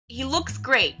He looks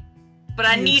great, but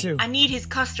I need his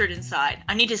custard inside.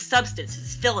 I need his substance,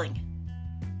 his filling.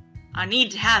 I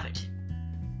need to have it.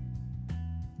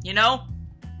 You know?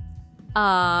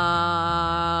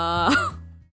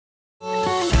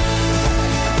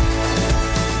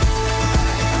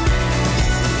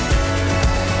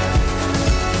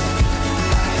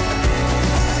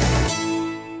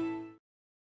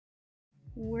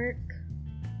 Work,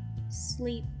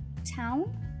 sleep,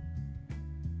 town?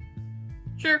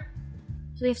 Sure.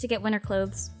 Do we have to get winter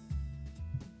clothes?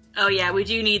 Oh yeah, we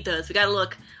do need those. We gotta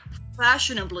look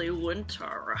fashionably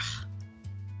winter.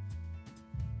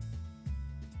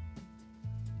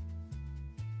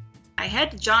 I head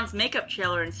to John's makeup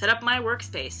trailer and set up my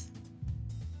workspace.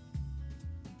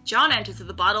 John enters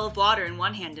with a bottle of water in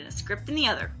one hand and a script in the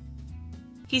other.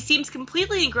 He seems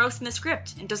completely engrossed in the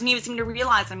script and doesn't even seem to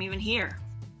realize I'm even here.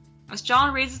 As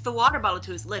John raises the water bottle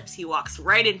to his lips, he walks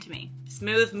right into me.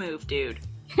 Smooth move, dude.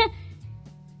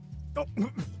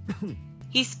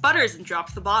 He sputters and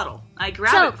drops the bottle. I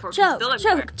grab it before it can spill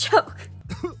everywhere.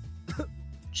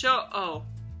 Choke. Oh.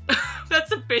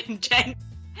 That's a bit intense.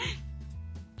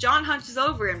 John hunches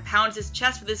over and pounds his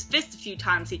chest with his fist a few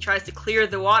times. He tries to clear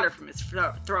the water from his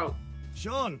throat.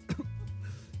 Sean!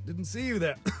 Didn't see you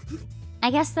there.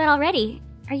 I guessed that already.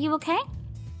 Are you okay?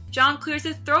 John clears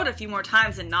his throat a few more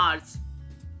times and nods.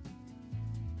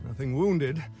 Nothing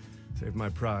wounded, save my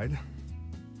pride.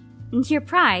 Your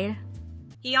pride?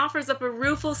 He offers up a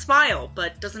rueful smile,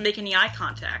 but doesn't make any eye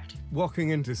contact.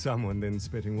 Walking into someone, then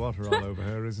spitting water all over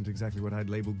her isn't exactly what I'd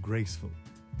label graceful.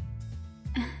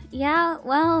 Yeah,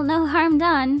 well, no harm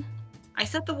done. I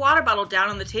set the water bottle down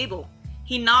on the table.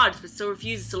 He nods, but still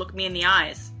refuses to look me in the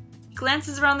eyes. He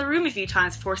glances around the room a few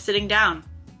times before sitting down.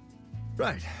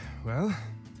 Right, well...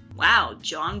 Wow,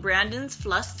 John Brandon's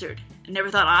flustered. I never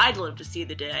thought I'd live to see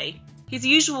the day. His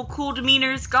usual cool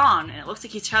demeanor is gone, and it looks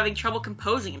like he's having trouble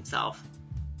composing himself.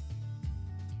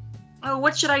 Oh,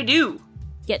 what should I do?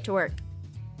 Get to work.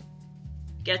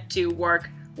 Get to work.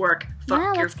 Fuck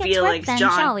well, your let's get feelings, to work then,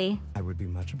 John. Shall we? I would be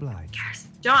much obliged. Yes.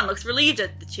 John looks relieved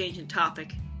at the change in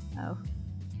topic. Oh.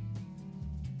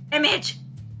 Image!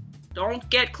 Don't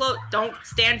get close. Don't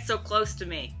stand so close to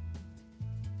me.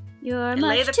 You're And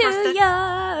much too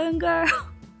young, girl.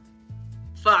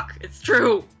 Fuck, it's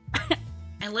true.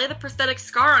 And lay the prosthetic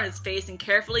scar on his face and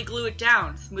carefully glue it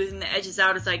down, smoothing the edges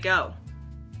out as I go.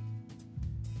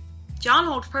 John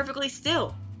holds perfectly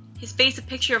still, his face a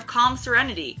picture of calm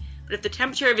serenity, but if the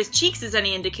temperature of his cheeks is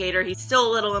any indicator, he's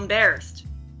still a little embarrassed.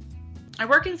 I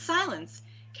work in silence,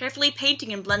 carefully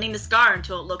painting and blending the scar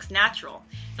until it looks natural.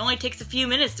 It only takes a few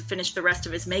minutes to finish the rest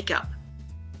of his makeup.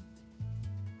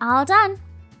 All done.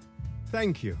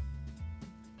 Thank you.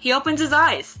 He opens his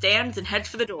eyes, stands, and heads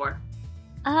for the door.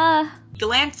 He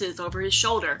glances over his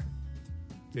shoulder.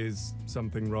 Is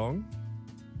something wrong?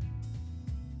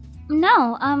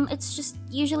 No, it's just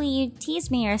usually you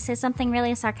tease me or say something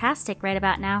really sarcastic right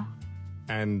about now.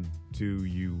 And do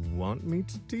you want me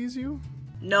to tease you?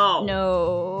 No.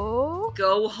 No.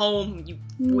 Go home, you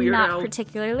weirdo. Not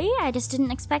particularly. I just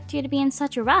didn't expect you to be in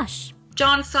such a rush.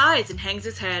 John sighs and hangs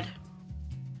his head.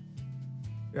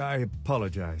 I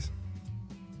apologize.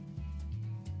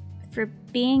 For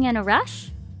being in a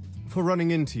rush? For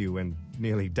running into you and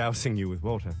nearly dousing you with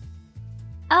water.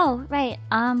 Oh, right.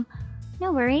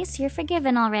 No worries. You're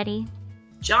forgiven already.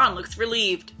 John looks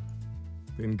relieved.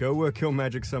 Then go work your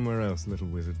magic somewhere else, little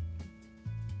wizard.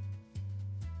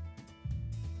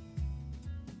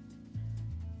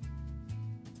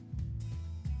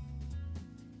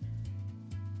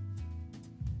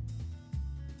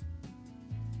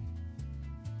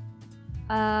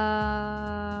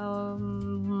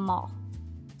 Mall.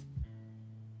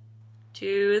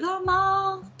 To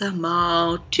the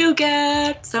mall to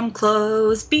get some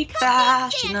clothes, be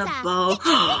fashionable.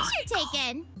 Picture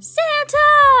taken.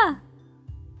 Santa!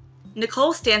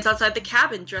 Nicole stands outside the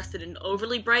cabin dressed in an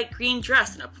overly bright green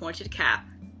dress and a pointed cap.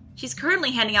 She's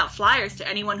currently handing out flyers to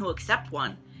anyone who'll accept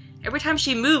one. Every time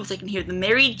she moves, I can hear the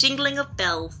merry jingling of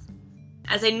bells.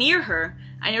 As I near her,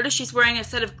 I notice she's wearing a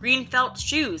set of green felt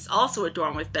shoes, also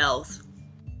adorned with bells.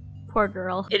 Poor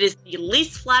girl. It is the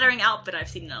least flattering outfit I've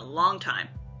seen in a long time,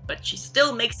 but she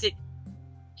still makes it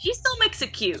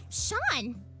cute.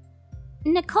 Sean!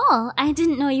 Nicole, I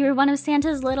didn't know you were one of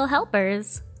Santa's little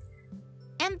helpers.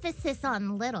 Emphasis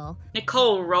on little.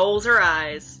 Nicole rolls her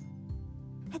eyes.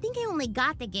 I think I only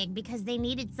got the gig because they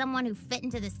needed someone who fit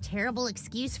into this terrible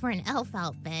excuse for an elf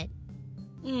outfit.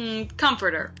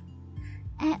 Comfort her.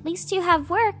 At least you have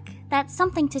work. That's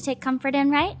something to take comfort in,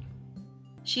 right?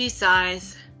 She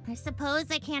sighs. I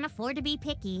suppose I can't afford to be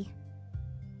picky.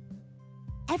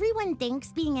 Everyone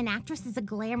thinks being an actress is a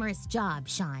glamorous job,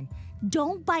 Sean.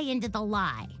 Don't buy into the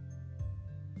lie.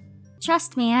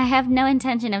 Trust me, I have no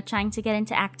intention of trying to get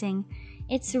into acting.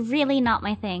 It's really not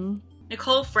my thing.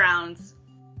 Nicole frowns.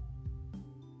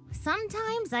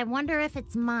 Sometimes I wonder if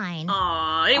it's mine.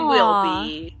 Aw, it Aw. will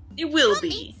be. It will Come be.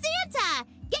 meet Santa!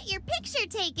 Get your picture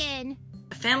taken!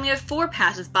 A family of 4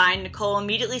 passes by and Nicole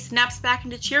immediately snaps back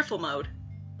into cheerful mode.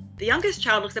 The youngest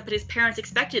child looks up at his parents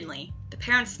expectantly. The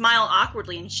parents smile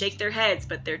awkwardly and shake their heads,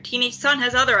 but their teenage son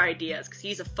has other ideas, because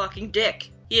he's a fucking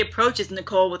dick. He approaches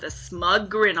Nicole with a smug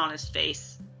grin on his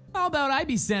face. How about I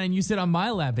be Santa and you sit on my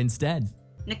lap instead?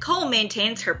 Nicole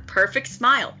maintains her perfect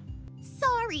smile.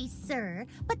 Sorry, sir,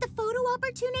 but the photo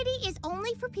opportunity is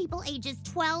only for people ages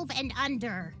 12 and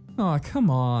under. Aw, come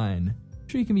on.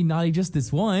 Sure you can be naughty just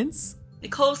this once.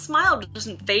 Nicole's smile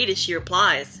doesn't fade as she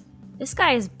replies. This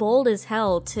guy is bold as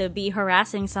hell to be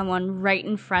harassing someone right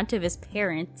in front of his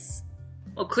parents.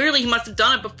 Well, clearly he must have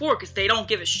done it before, because they don't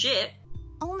give a shit.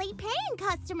 Only paying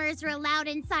customers are allowed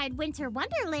inside Winter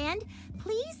Wonderland.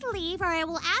 Please leave or I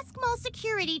will ask mall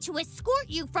security to escort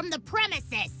you from the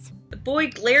premises. The boy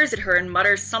glares at her and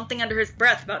mutters something under his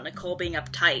breath about Nicole being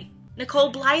uptight. Nicole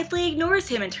blithely ignores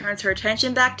him and turns her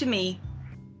attention back to me.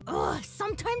 Ugh,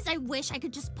 sometimes I wish I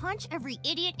could just punch every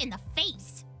idiot in the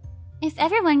face. If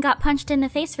everyone got punched in the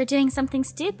face for doing something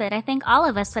stupid, I think all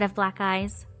of us would have black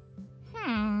eyes.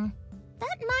 That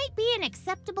might be an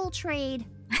acceptable trade.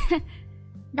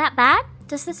 That bad?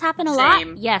 Does this happen a Same.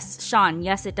 lot? Yes, Sean,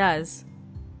 yes it does.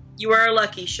 You are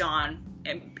lucky, Sean.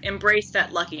 Embrace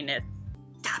that luckiness.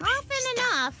 Stop it. Often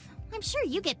enough. I'm sure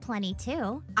you get plenty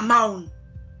too. I'm on.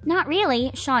 Not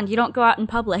really. Sean, you don't go out in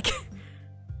public.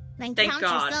 Then Thank count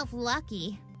God. yourself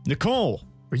lucky. Nicole,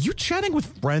 are you chatting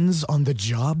with friends on the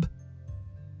job?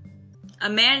 A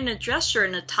man in a dress shirt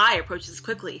and a tie approaches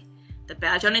quickly. The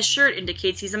badge on his shirt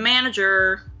indicates he's a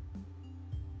manager.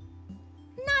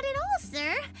 Not at all,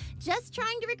 sir. Just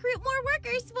trying to recruit more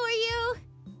workers for you.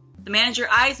 The manager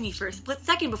eyes me for a split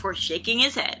second before shaking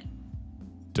his head.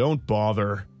 Don't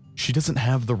bother. She doesn't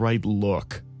have the right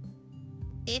look.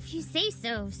 If you say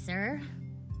so, sir.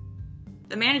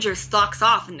 The manager stalks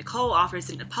off and Nicole offers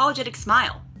an apologetic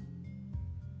smile.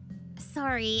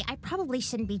 Sorry, I probably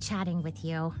shouldn't be chatting with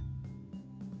you.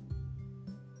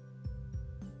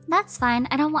 That's fine.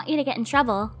 I don't want you to get in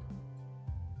trouble.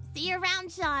 See you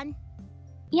around, Sean.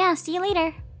 Yeah, see you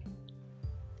later.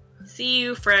 See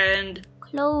you, friend.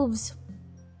 Cloves.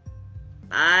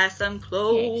 Buy some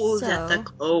clothes Okay, at the so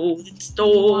clothing You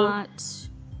store. want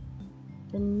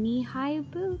the knee-high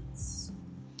boots?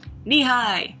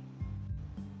 Knee-high.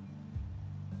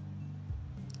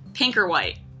 Pink or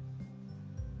white?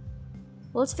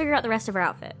 Well, let's figure out the rest of our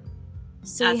outfit.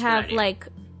 So That's we a good have, idea. like,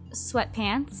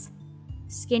 sweatpants,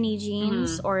 skinny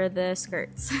jeans, or the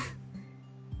skirts.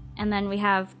 And then we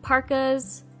have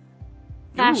parkas,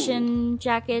 fashion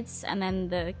jackets, and then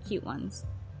the cute ones.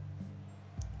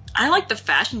 I like the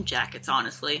fashion jackets,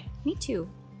 honestly. Me too.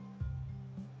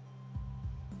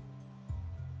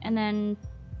 And then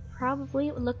probably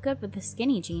it would look good with the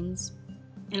skinny jeans.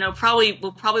 You know,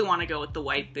 we'll probably want to go with the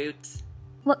white boots.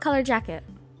 What color jacket?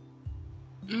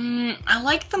 I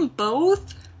like them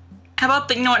both. How about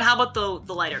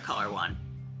the lighter color one?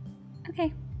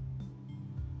 Okay.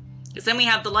 Because then we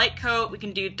have the light coat, we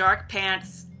can do dark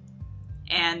pants,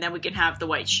 and then we can have the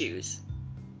white shoes.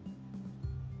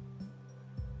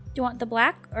 Do you want the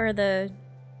black or the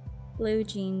blue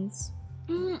jeans?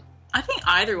 I think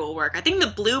either will work. I think the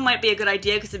blue might be a good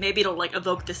idea because maybe it'll like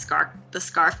evoke the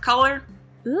scarf color.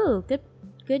 Ooh,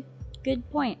 good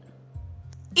point.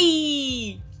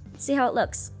 Eee! See how it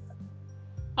looks.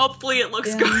 Hopefully it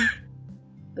looks Boom. good.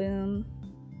 Boom.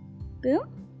 Boom?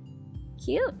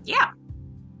 Cute. Yeah,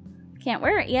 Can't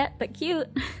wear it yet, but cute.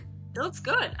 it looks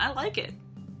good. I like it.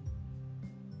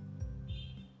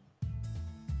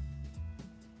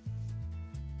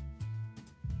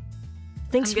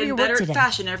 Thanks I'm for your getting work better today. at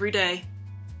fashion every day.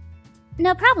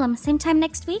 No problem. Same time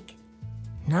next week?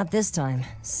 Not this time,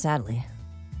 sadly.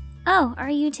 Oh, are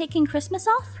you taking Christmas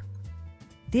off?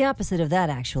 The opposite of that,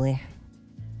 actually.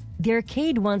 The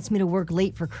arcade wants me to work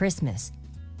late for Christmas.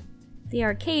 The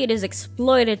arcade is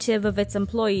exploitative of its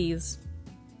employees.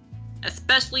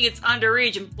 Especially its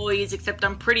underage employees, except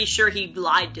I'm pretty sure he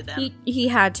lied to them. He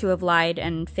had to have lied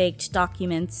and faked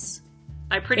documents.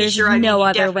 I'm pretty There's sure he no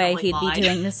other way definitely he'd lied. be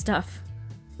doing this stuff.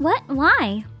 What?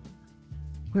 Why?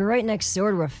 We're right next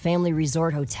door to a family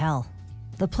resort hotel.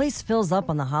 The place fills up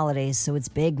on the holidays, so it's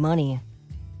big money.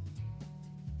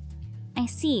 I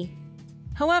see.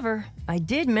 However, I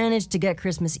did manage to get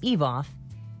Christmas Eve off.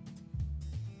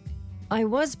 I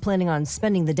was planning on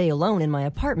spending the day alone in my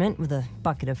apartment with a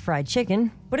bucket of fried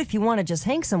chicken, but if you want to just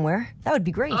hang somewhere, that would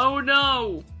be great. Oh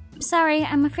no! Sorry,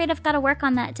 I'm afraid I've got to work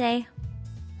on that day.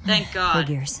 Thank God.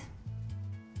 Figures.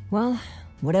 Well,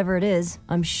 whatever it is,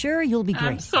 I'm sure you'll be great.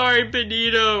 I'm sorry,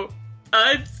 Benito.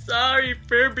 I'm sorry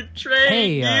for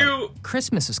betraying you.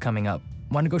 Christmas is coming up.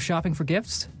 Want to go shopping for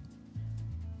gifts?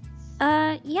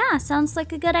 Yeah, sounds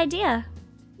like a good idea.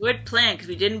 Good plan, because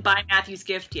we didn't buy Matthew's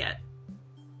gift yet.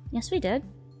 Yes, we did.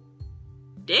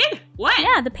 Did? When?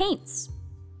 Yeah, the paints.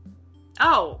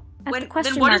 Oh. At When, the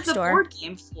question then what mark is the store. board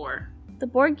game for? The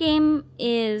board game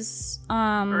is,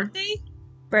 Birthday?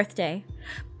 birthday.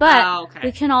 But Oh, okay.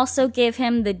 we can also give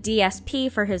him the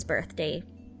DSP for his birthday.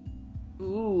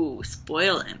 Ooh,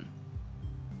 spoil him.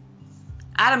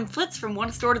 Adam flits from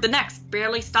one store to the next,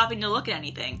 barely stopping to look at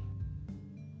anything.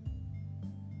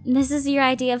 This is your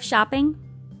idea of shopping?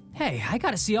 Hey, I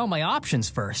gotta see all my options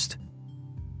first.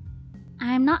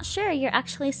 I'm not sure you're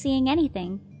actually seeing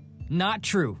anything. Not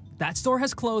true. That store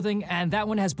has clothing, and that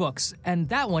one has books, and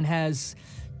that one has...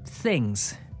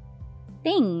 things.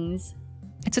 Things?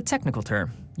 It's a technical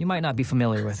term. You might not be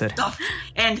familiar with it. Stuff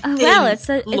and Oh, things, well, it's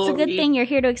a good Lori. thing you're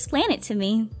here to explain it to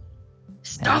me.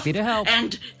 Stuff Happy to help.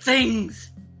 and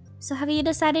things. So have you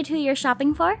decided who you're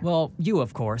shopping for? Well, you,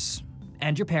 of course.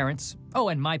 And your parents. Oh,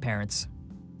 and my parents.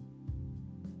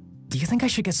 Do you think I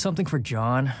should get something for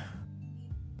John?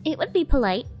 It would be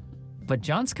polite. But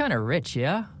John's kinda rich,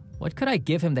 yeah? What could I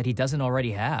give him that he doesn't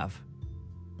already have?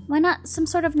 Why not some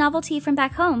sort of novelty from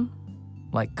back home?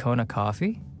 Like Kona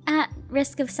coffee? At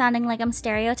risk of sounding like I'm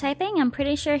stereotyping, I'm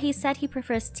pretty sure he said he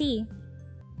prefers tea.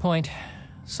 Point.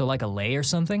 So like a lei or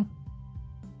something?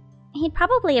 He'd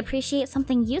probably appreciate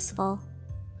something useful.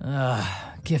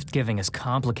 Gift giving is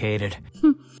complicated.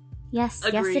 Yes, yes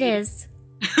Agreed. it is.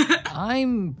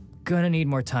 I'm gonna need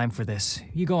more time for this.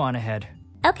 You go on ahead.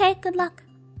 Okay, good luck.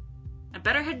 I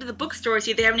better head to the bookstore to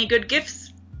see if they have any good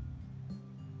gifts.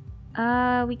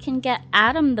 We can get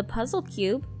Adam the puzzle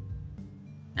cube.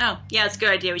 Oh, yeah, it's a good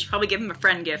idea. We should probably give him a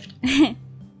friend gift.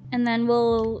 And then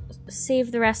we'll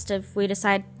save the rest if we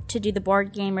decide to do the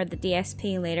board game or the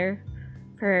DSP later.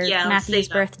 For Yeah, let's Matthew's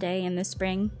save up. birthday in the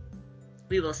spring.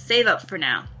 We will save up for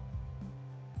now.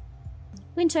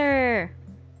 Winter!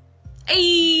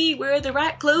 Hey, wear the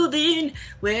right clothing.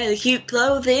 Wear the cute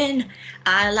clothing.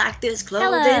 I like this clothing.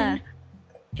 Hella.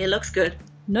 It looks good.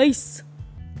 Nice!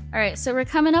 Alright, so we're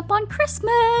coming up on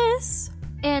Christmas!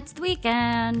 It's the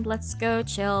weekend. Let's go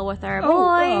chill with our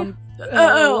boy.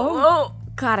 Oh,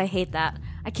 God, I hate that.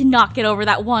 I cannot get over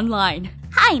that one line.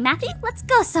 Hi, Matthew. Let's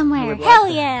go somewhere. Hell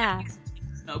yeah.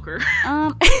 Smoker.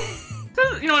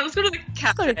 Let's You know what? Let's go to the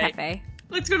cafe. go to the cafe.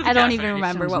 Let's go to the I don't cafe. even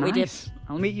remember what we did.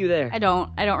 I'll meet you there. I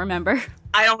don't remember.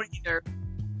 I don't either.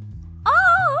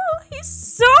 Oh, he's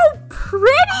so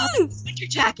pretty! Winter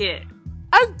jacket.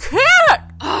 I can't!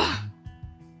 Ugh.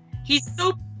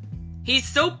 He's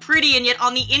so pretty, and yet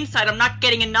on the inside, I'm not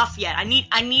getting enough yet. I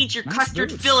need your Nice custard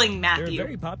boots. filling, They're Matthew. a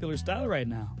very popular style right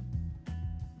now.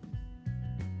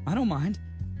 I don't mind.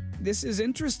 This is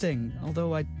interesting,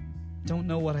 although I don't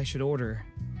know what I should order.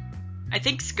 I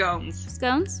think scones.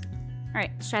 Scones?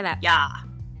 Alright, let's try that. Yeah.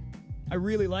 I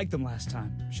really liked them last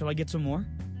time. Shall I get some more?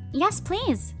 Yes,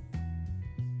 please.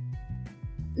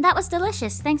 That was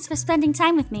delicious. Thanks for spending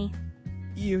time with me.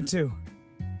 You too.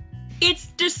 It's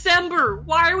December.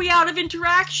 Why are we out of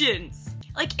interactions?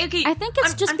 Like, okay. I think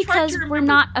it's I'm just trying because to we're remember-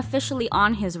 not officially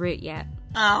on his route yet.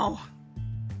 Oh.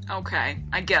 Okay,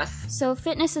 I guess. So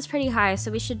fitness is pretty high, so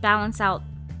we should balance out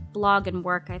blog and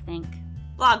work, I think.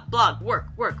 Blog, work,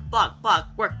 blog,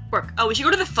 work. Oh, we should go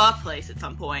to the pho place at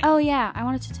some point. Oh yeah, I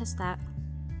wanted to test that.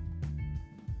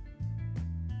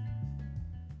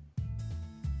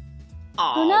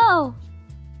 Oh no!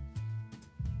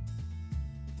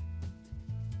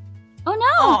 Oh no!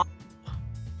 Aw.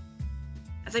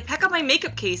 As I pack up my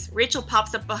makeup case, Rachel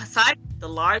pops up beside me with the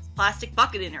large plastic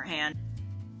bucket in her hand.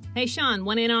 Hey, Sean,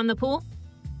 want in on the pool?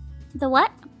 The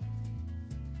what?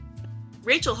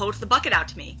 Rachel holds the bucket out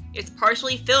to me. It's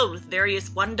partially filled with various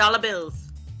 $1 bills.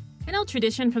 An old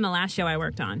tradition from the last show I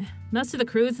worked on. Most of the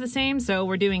crew is the same, so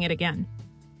we're doing it again.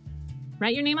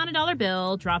 Write your name on a $1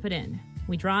 bill, drop it in.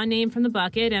 We draw a name from the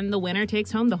bucket, and the winner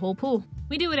takes home the whole pool.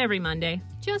 We do it every Monday,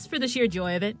 just for the sheer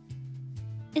joy of it.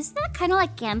 Isn't that kind of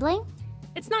like gambling?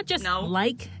 It's not just No.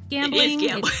 like gambling,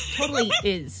 gambling. it totally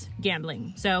is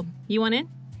gambling. So, you want in?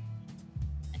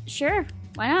 Sure,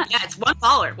 why not? Yeah, it's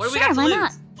 $1. What do we Sure, got to why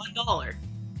lose? $1.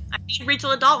 I feed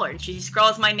Rachel $1, and she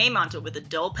scrawls my name onto it with a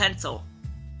dull pencil.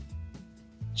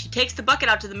 She takes the bucket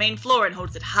out to the main floor and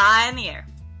holds it high in the air.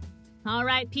 All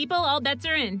right, people, all bets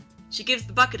are in. She gives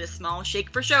the bucket a small shake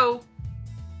for show.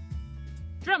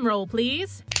 Drum roll,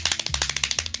 please.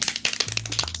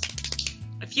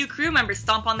 A few crew members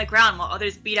stomp on the ground while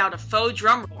others beat out a faux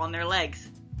drum roll on their legs.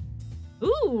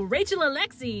 Ooh, Rachel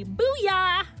Alexi,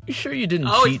 booyah! You sure you didn't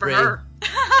Oh, it's cheat, for Ray? her.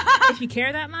 If you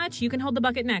care that much, you can hold the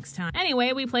bucket next time.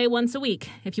 Anyway, we play once a week.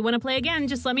 If you want to play again,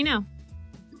 just let me know.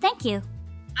 Thank you.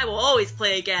 I will always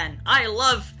play again. I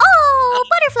love... Oh,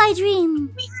 butterfly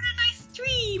dream! We had a nice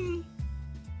dream.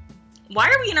 Why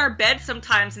are we in our bed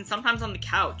sometimes and sometimes on the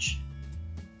couch?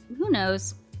 Who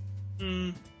knows?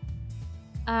 Hmm.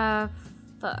 Fuh.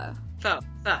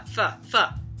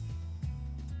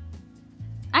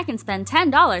 I can spend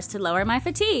 $10 to lower my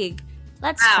fatigue.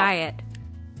 Let's Ow. try it.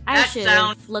 I That should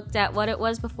sound- have looked at what it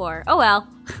was before. Oh well.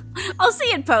 I'll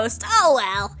see in post. Oh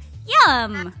well.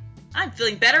 Yum! I'm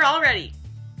feeling better already.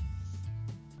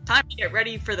 Time to get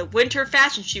ready for the winter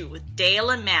fashion shoot with Dale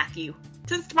and Matthew.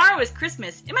 Since tomorrow is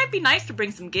Christmas, it might be nice to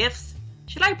bring some gifts.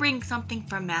 Should I bring something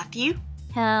from Matthew?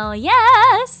 Hell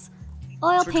yes!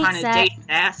 Oil Since we're paint trying to set. date his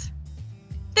ass.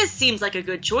 This seems like a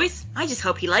good choice. I just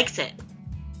hope he likes it.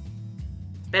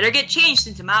 Better get changed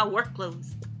into my work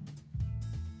clothes.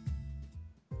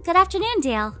 Good afternoon,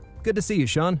 Dale. Good to see you,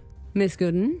 Sean. Miss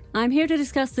Gooden, I'm here to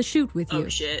discuss the shoot with you. Oh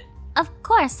shit. Of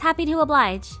course, happy to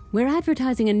oblige. We're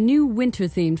advertising a new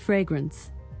winter-themed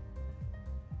fragrance.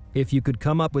 If you could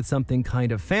come up with something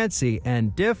kind of fancy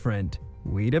and different,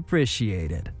 we'd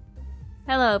appreciate it.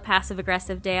 Hello,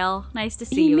 passive-aggressive Dale. Nice to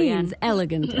see He you means again.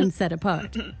 elegant and set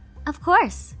apart. Of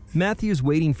course. Matthew's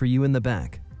waiting for you in the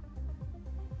back.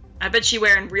 I bet she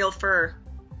wearing real fur.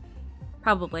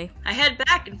 Probably. I head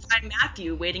back and find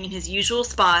Matthew waiting in his usual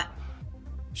spot.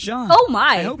 Sean. Oh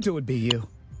my! I hoped it would be you.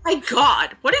 My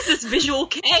god, what is this visual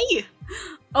K?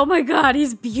 Oh my god,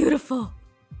 he's beautiful.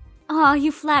 Aw,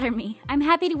 you flatter me. I'm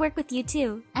happy to work with you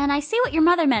too. And I see what your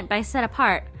mother meant by set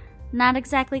apart. Not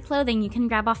exactly clothing you can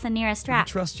grab off the nearest I rack.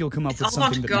 trust you'll come up with Oh,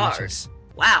 something that God. matches.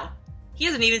 Wow. He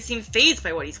doesn't even seem fazed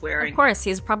by what he's wearing. Of course,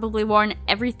 he's probably worn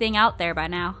everything out there by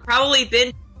now. Probably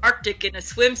been Arctic in a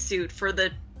swimsuit for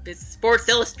the Sports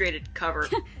Illustrated cover.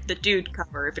 The dude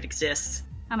cover, if it exists.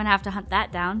 I'm gonna have to hunt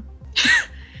that down.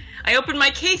 I open my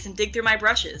case and dig through my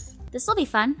brushes. This'll be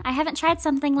fun. I haven't tried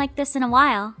something like this in a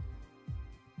while.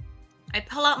 I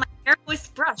pull out my hair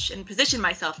whisk brush and position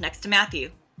myself next to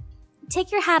Matthew.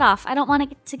 Take your hat off. I don't want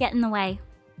it to get in the way.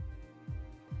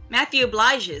 Matthew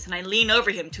obliges, and I lean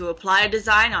over him to apply a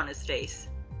design on his face.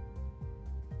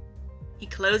 He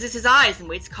closes his eyes and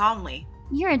waits calmly.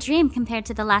 You're a dream compared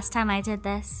to the last time I did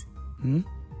this.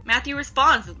 Matthew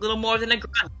responds with little more than a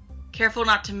grunt, careful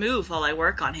not to move while I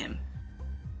work on him.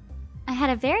 I had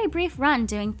a very brief run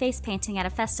doing face painting at a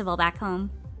festival back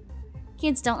home.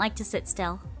 Kids don't like to sit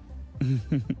still.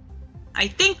 I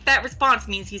think that response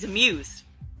means he's amused.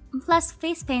 Plus,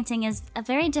 face painting is a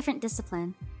very different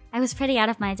discipline. I was pretty out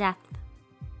of my depth.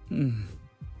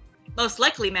 Most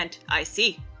likely meant, I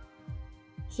see.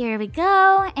 Here we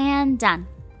go, and done.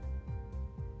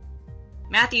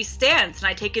 Matthew stands, and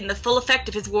I take in the full effect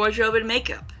of his wardrobe and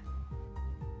makeup.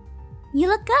 You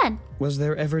look good. Was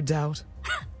there ever doubt?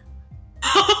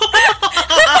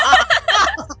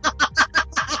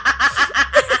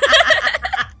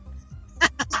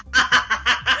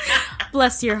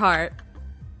 Bless your heart.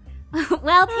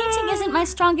 Well, painting isn't my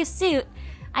strongest suit.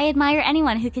 I admire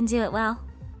anyone who can do it well.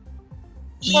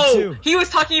 Whoa, too. he was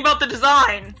talking about the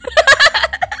design.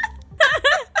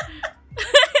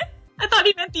 I thought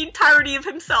he meant the entirety of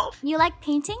himself. You like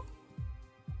painting?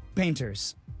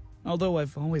 Painters. Although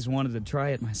I've always wanted to try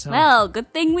it myself. Well,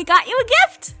 good thing we got you a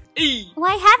gift. Eee.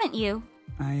 Why haven't you?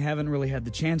 I haven't really had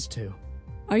the chance to.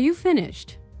 Are you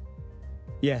finished?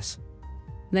 Yes.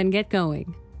 Then get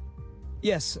going.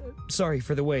 Yes, sorry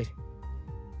for the wait.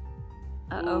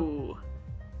 Uh-oh. Ooh.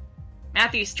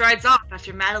 Matthew strides off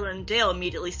after Madeline and Dale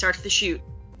immediately starts the shoot.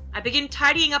 I begin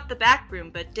tidying up the back room,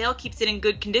 but Dale keeps it in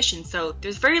good condition, so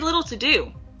there's very little to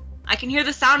do. I can hear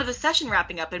the sound of the session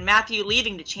wrapping up and Matthew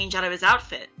leaving to change out of his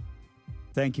outfit.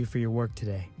 Thank you for your work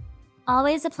today.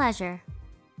 Always a pleasure.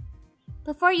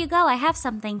 Before you go, I have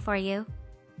something for you.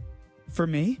 For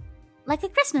me? Like a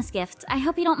Christmas gift. I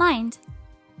hope you don't mind.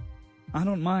 I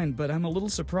don't mind, but I'm a little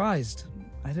surprised.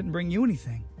 I didn't bring you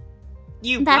anything.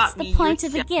 You That's got the me point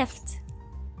of a yourself. gift.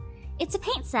 It's a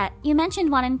paint set. You mentioned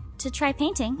wanting to try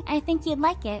painting. I think you'd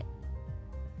like it.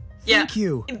 Yeah. Thank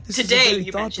you. This Today is a very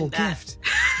you thoughtful mentioned that. gift.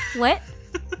 What?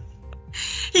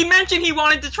 He mentioned he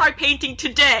wanted to try painting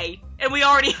today, and we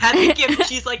already had the gift. And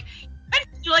she's like, I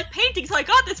mentioned you like painting, so I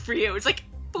got this for you. It's like,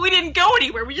 but we didn't go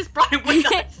anywhere. We just brought it with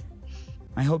us.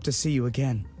 I hope to see you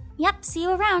again. Yep, see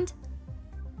you around.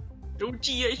 Oh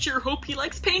gee, I sure hope he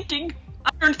likes painting. I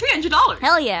earned $300.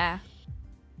 Hell yeah.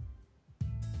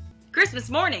 Christmas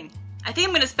morning. I think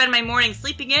I'm gonna spend my morning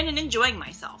sleeping in and enjoying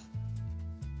myself.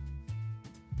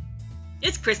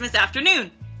 It's Christmas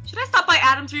afternoon. Should I stop by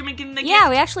Adam's room and give him the gift? Yeah,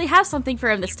 we actually have something for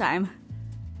him this time.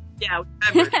 Yeah,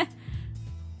 remember. Head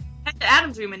to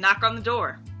Adam's room and knock on the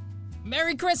door.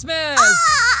 Merry Christmas!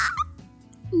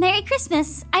 Merry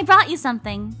Christmas! I brought you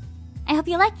something. I hope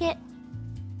you like it.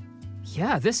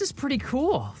 Yeah, this is pretty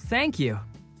cool. Thank you.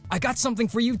 I got something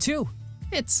for you too.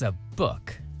 It's a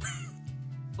book.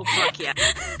 Oh, fuck yeah. I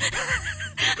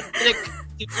wish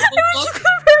you could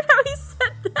have heard how he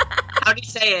said that. How do you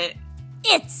say it?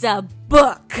 It's a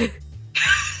book.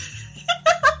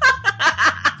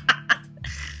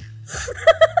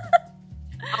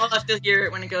 I'll have to hear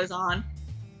it when it goes on.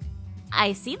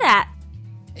 I see that.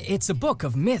 It's a book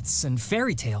of myths and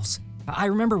fairy tales. I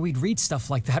remember we'd read stuff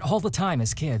like that all the time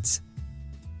as kids.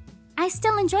 I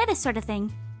still enjoy this sort of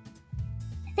thing.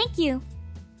 Thank you.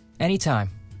 Anytime.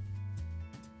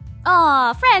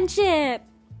 Aw, friendship!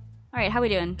 Alright, how we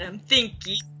doing? I'm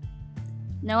thinking.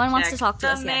 No one wants to Check talk to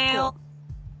the us yet. mail.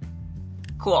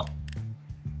 Cool.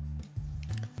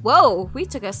 Whoa, we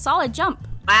took a solid jump.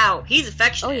 Wow, he's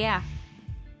affectionate. Oh, yeah.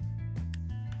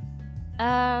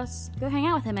 Go hang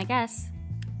out with him, I guess.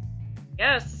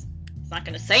 Yes. It's not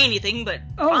gonna say anything, but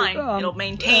fine. It'll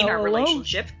maintain our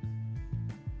relationship.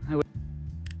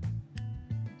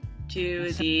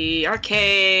 To the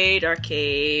arcade.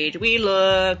 We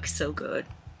look so good.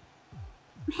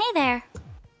 Hey there.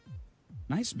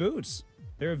 Nice boots.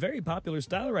 They're a very popular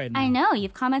style right now. I know,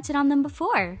 you've commented on them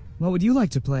before. What would you like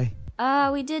to play?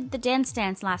 We did the dance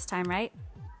last time, right?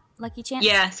 Lucky Chance?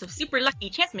 Yeah, so super lucky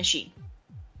chance machine.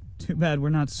 Too bad we're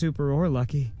not super or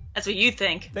lucky. That's what you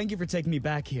think. Thank you for taking me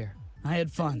back here. I had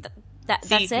fun.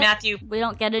 That's it? Matthew. We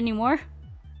don't get any more?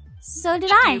 So did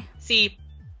I. See,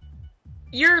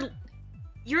 you're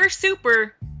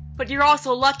super, but you're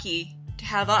also lucky to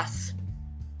have us.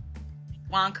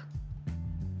 Wonk.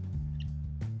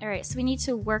 Alright, so we need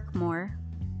to work more.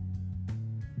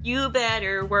 You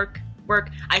better work.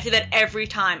 I say that every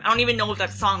time. I don't even know what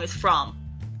that song is from.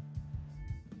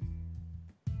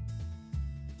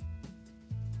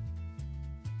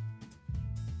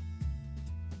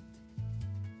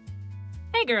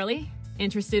 Hey, girly.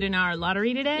 Interested in our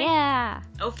lottery today? Yeah.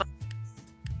 Oh, fuck.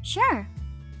 Sure.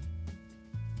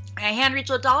 I hand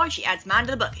Rachel $1, she adds mine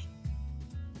to the bucket.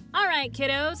 All right,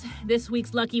 kiddos. This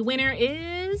week's lucky winner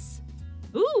is...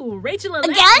 Ooh, Rachel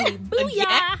Again? Booyah!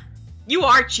 Again? You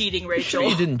are cheating, Rachel. Sure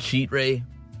you didn't cheat, Ray?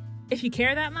 If you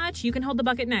care that much, you can hold the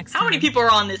bucket next How time. many people are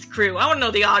on this crew? I want to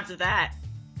know the odds of that.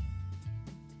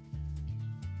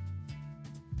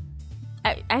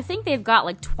 I think they've got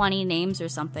like 20 names or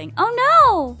something.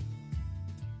 Oh no!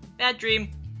 Bad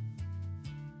dream.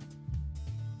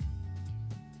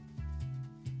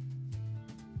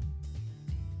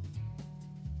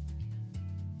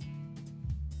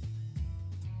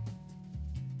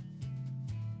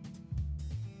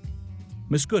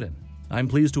 Miss Gooden, I'm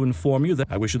pleased to inform you that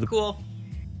I wish you the... Cool.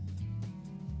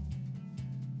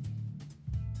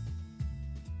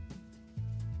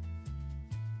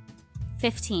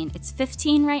 $15. It's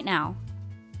 15 right now.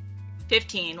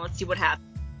 15. Let's see what happens.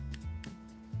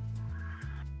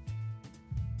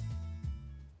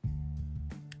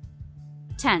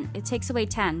 $10. It takes away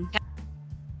 10.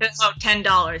 Oh,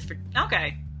 $10 for...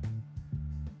 Okay. I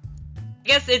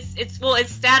guess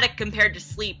it's static compared to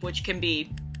sleep, which can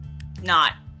be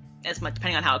not as much,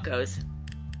 depending on how it goes.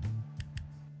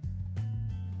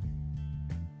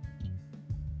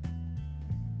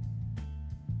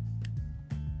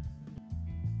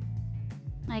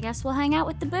 I guess we'll hang out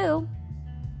with the boo.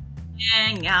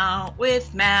 Hang out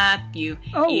with Matthew,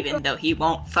 even though he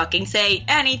won't fucking say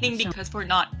anything because we're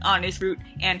not on his route,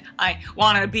 and I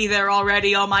want to be there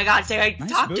already. Oh my god, say, Nice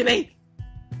talk to boot. me.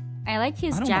 I like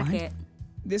his I don't jacket. mind.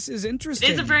 This is interesting.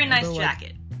 It is a very nice although,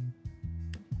 jacket.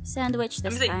 Sandwich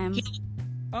this time.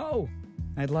 Oh,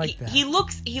 I'd like that. He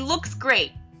looks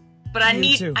great, but I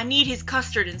need his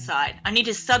custard inside. I need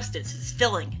his substance, his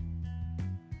filling.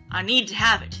 I need to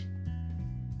have it.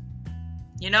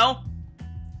 You know?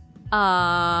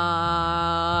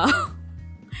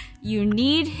 You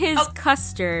need his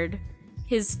custard,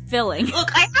 his filling.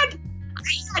 Look, I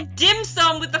had dim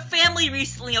sum with the family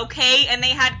recently, okay? And they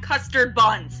had custard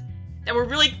buns that were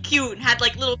really cute and had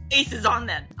like little faces on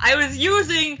them. I was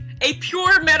using a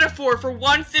pure metaphor for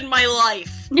once in my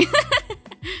life.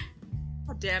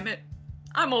 God damn it.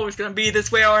 I'm always gonna be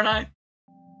this way, aren't I?